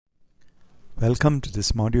Welcome to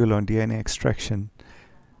this module on DNA extraction.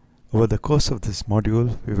 Over the course of this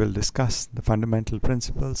module, we will discuss the fundamental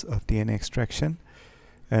principles of DNA extraction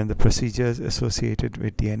and the procedures associated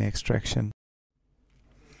with DNA extraction.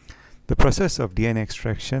 The process of DNA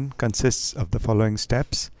extraction consists of the following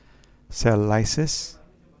steps: cell lysis,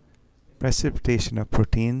 precipitation of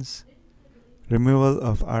proteins, removal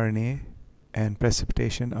of RNA, and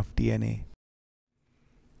precipitation of DNA.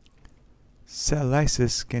 Cell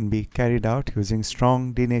lysis can be carried out using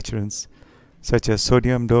strong denaturants such as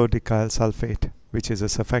sodium dodecyl sulfate, which is a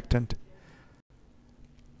surfactant.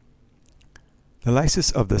 The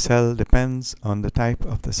lysis of the cell depends on the type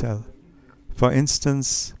of the cell. For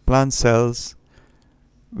instance, plant cells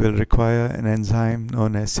will require an enzyme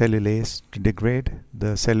known as cellulase to degrade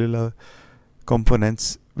the cellular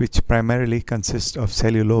components, which primarily consist of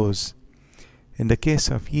cellulose. In the case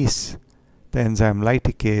of yeast, the enzyme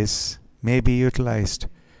lyticase may be utilized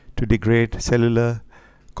to degrade cellular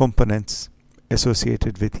components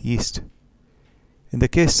associated with yeast. In the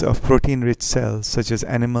case of protein-rich cells such as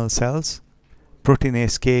animal cells,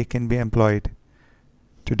 proteinase K can be employed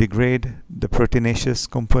to degrade the proteinaceous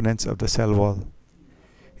components of the cell wall.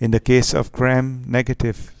 In the case of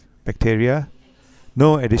gram-negative bacteria,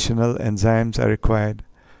 no additional enzymes are required.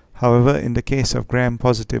 However, in the case of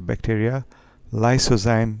gram-positive bacteria,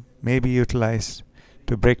 lysozyme may be utilized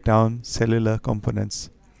to break down cellular components.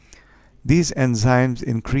 These enzymes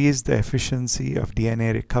increase the efficiency of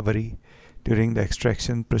DNA recovery during the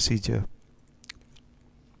extraction procedure.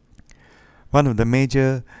 One of the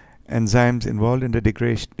major enzymes involved in the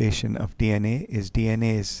degradation of DNA is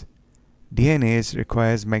DNase. DNase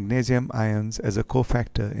requires magnesium ions as a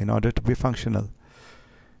cofactor in order to be functional.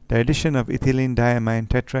 The addition of ethylene diamine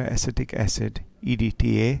tetraacetic acid,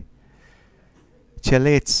 EDTA,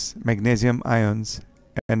 chelates magnesium ions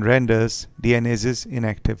and renders DNases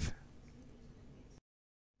inactive.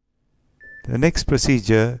 The next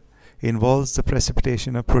procedure involves the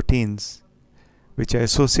precipitation of proteins, which are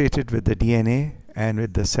associated with the DNA and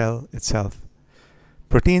with the cell itself.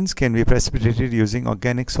 Proteins can be precipitated using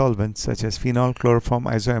organic solvents such as phenol chloroform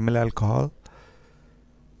isoamyl alcohol.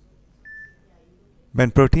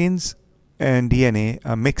 When proteins and DNA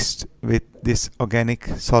are mixed with these organic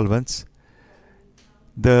solvents,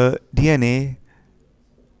 the DNA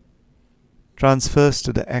transfers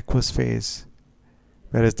to the aqueous phase,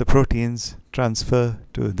 whereas the proteins transfer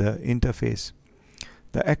to the interphase.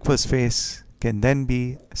 The aqueous phase can then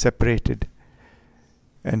be separated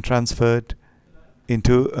and transferred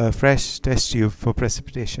into a fresh test tube for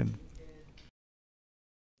precipitation.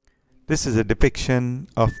 This is a depiction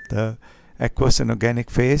of the aqueous and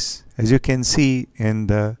organic phase. As you can see in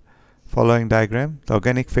the following diagram, the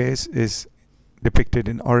organic phase is depicted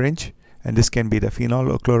in orange, and this can be the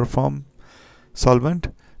phenol or chloroform solvent.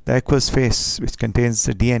 The aqueous phase, which contains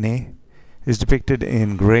the DNA, is depicted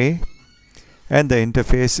in gray, and the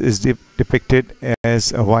interface is depicted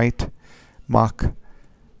as a white mark.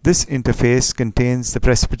 This interface contains the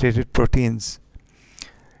precipitated proteins.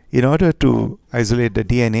 In order to isolate the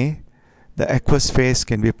DNA, the aqueous phase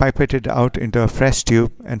can be pipetted out into a fresh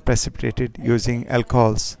tube and precipitated using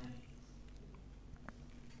alcohols.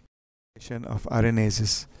 Of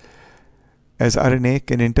RNases, as RNA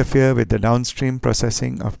can interfere with the downstream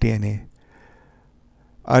processing of DNA.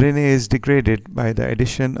 RNA is degraded by the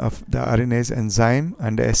addition of the RNase enzyme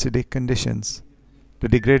under acidic conditions. The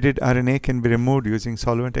degraded RNA can be removed using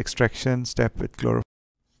solvent extraction step with chloroform.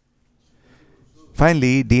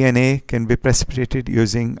 Finally, DNA can be precipitated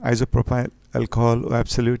using isopropyl alcohol or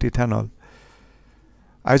absolute ethanol.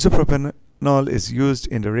 Isopropanol is used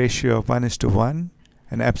in the ratio of 1:1,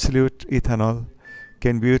 and absolute ethanol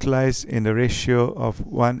can be utilized in the ratio of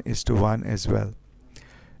 1:1 as well.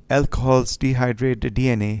 Alcohols dehydrate the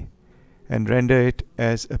DNA and render it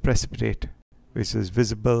as a precipitate, which is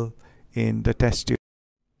visible in the test tube.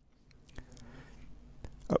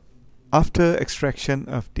 After extraction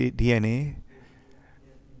of the DNA,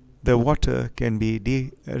 the water can be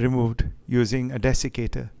removed using a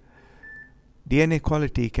desiccator. DNA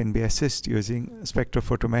quality can be assessed using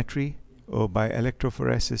spectrophotometry or by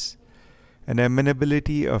electrophoresis, and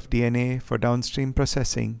amenability of DNA for downstream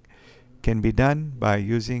processing can be done by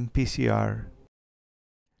using PCR.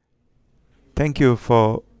 Thank you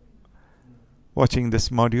for watching this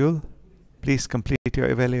module. Please complete your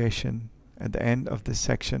evaluation at the end of this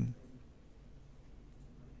section.